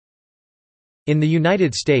In the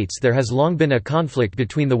United States there has long been a conflict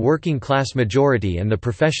between the working class majority and the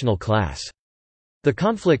professional class. The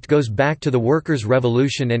conflict goes back to the workers'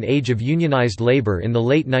 revolution and age of unionized labor in the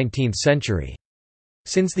late 19th century.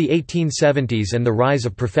 Since the 1870s and the rise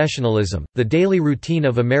of professionalism, the daily routine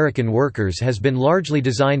of American workers has been largely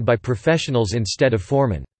designed by professionals instead of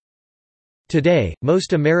foremen. Today,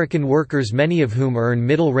 most American workers, many of whom earn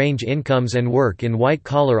middle-range incomes and work in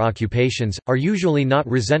white-collar occupations, are usually not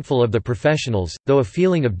resentful of the professionals, though a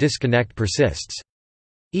feeling of disconnect persists.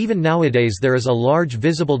 Even nowadays there is a large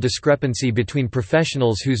visible discrepancy between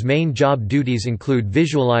professionals whose main job duties include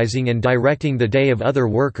visualizing and directing the day of other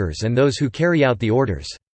workers and those who carry out the orders.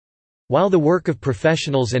 While the work of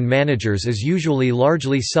professionals and managers is usually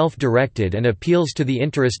largely self-directed and appeals to the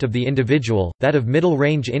interest of the individual, that of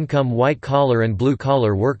middle-range income white-collar and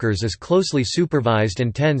blue-collar workers is closely supervised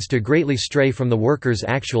and tends to greatly stray from the workers'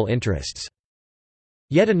 actual interests.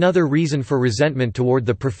 Yet another reason for resentment toward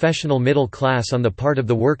the professional middle class on the part of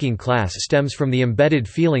the working class stems from the embedded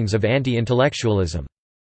feelings of anti-intellectualism.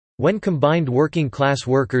 When combined, working-class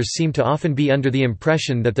workers seem to often be under the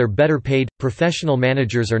impression that they're better paid. Professional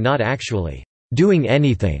managers are not actually doing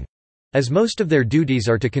anything, as most of their duties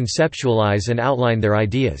are to conceptualize and outline their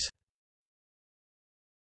ideas.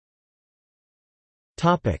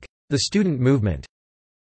 The student movement.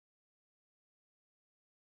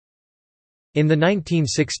 In the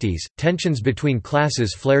 1960s, tensions between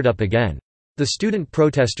classes flared up again. The student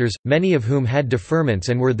protesters, many of whom had deferments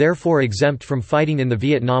and were therefore exempt from fighting in the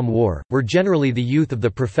Vietnam War, were generally the youth of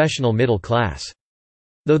the professional middle class.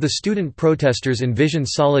 Though the student protesters envisioned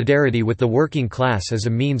solidarity with the working class as a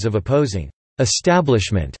means of opposing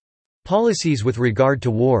establishment policies with regard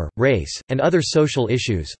to war, race, and other social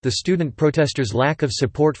issues, the student protesters' lack of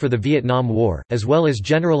support for the Vietnam War, as well as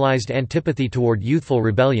generalized antipathy toward youthful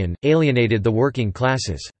rebellion, alienated the working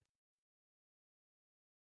classes.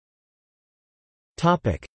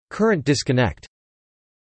 Current disconnect.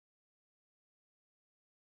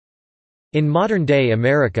 In modern-day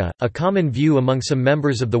America, a common view among some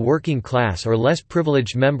members of the working class or less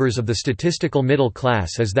privileged members of the statistical middle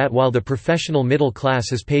class is that while the professional middle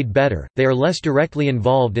class is paid better, they are less directly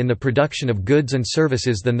involved in the production of goods and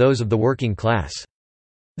services than those of the working class.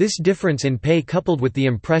 This difference in pay, coupled with the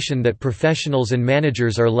impression that professionals and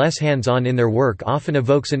managers are less hands-on in their work, often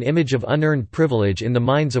evokes an image of unearned privilege in the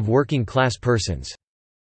minds of working-class persons.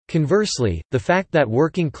 Conversely, the fact that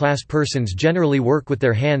working-class persons generally work with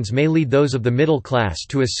their hands may lead those of the middle class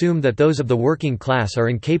to assume that those of the working class are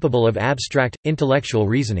incapable of abstract, intellectual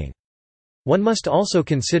reasoning. One must also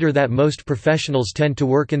consider that most professionals tend to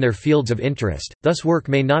work in their fields of interest, thus work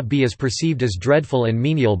may not be as perceived as dreadful and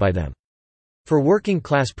menial by them. For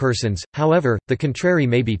working-class persons, however, the contrary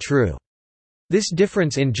may be true. This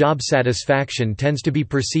difference in job satisfaction tends to be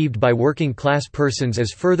perceived by working-class persons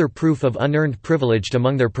as further proof of unearned privilege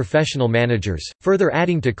among their professional managers, further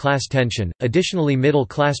adding to class tension. Additionally,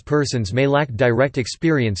 middle-class persons may lack direct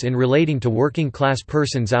experience in relating to working-class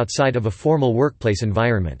persons outside of a formal workplace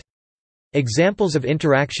environment. Examples of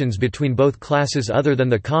interactions between both classes other than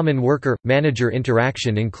the common worker-manager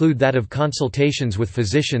interaction include that of consultations with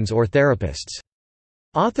physicians or therapists.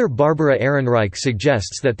 Author Barbara Ehrenreich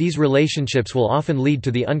suggests that these relationships will often lead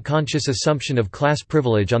to the unconscious assumption of class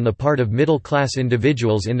privilege on the part of middle-class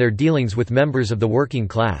individuals in their dealings with members of the working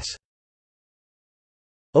class.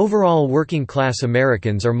 Overall, working-class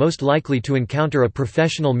Americans are most likely to encounter a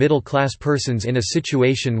professional middle-class persons in a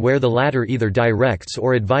situation where the latter either directs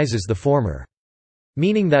or advises the former.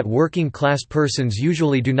 Meaning that working-class persons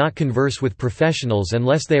usually do not converse with professionals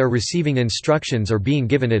unless they are receiving instructions or being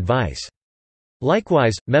given advice.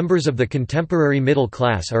 Likewise, members of the contemporary middle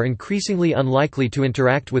class are increasingly unlikely to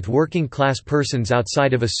interact with working-class persons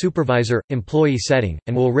outside of a supervisor-employee setting,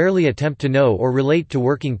 and will rarely attempt to know or relate to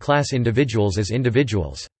working-class individuals as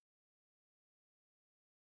individuals.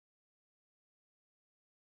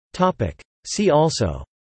 See also: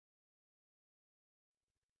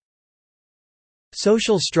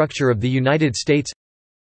 Social structure of the United States,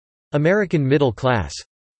 American middle class,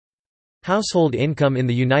 household income in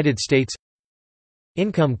the United States,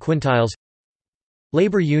 income quintiles,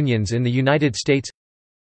 labor unions in the United States,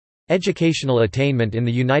 educational attainment in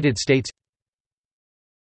the United States.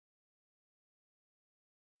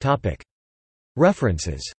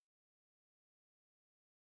 References.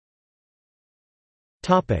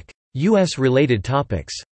 U.S.-related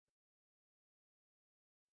topics.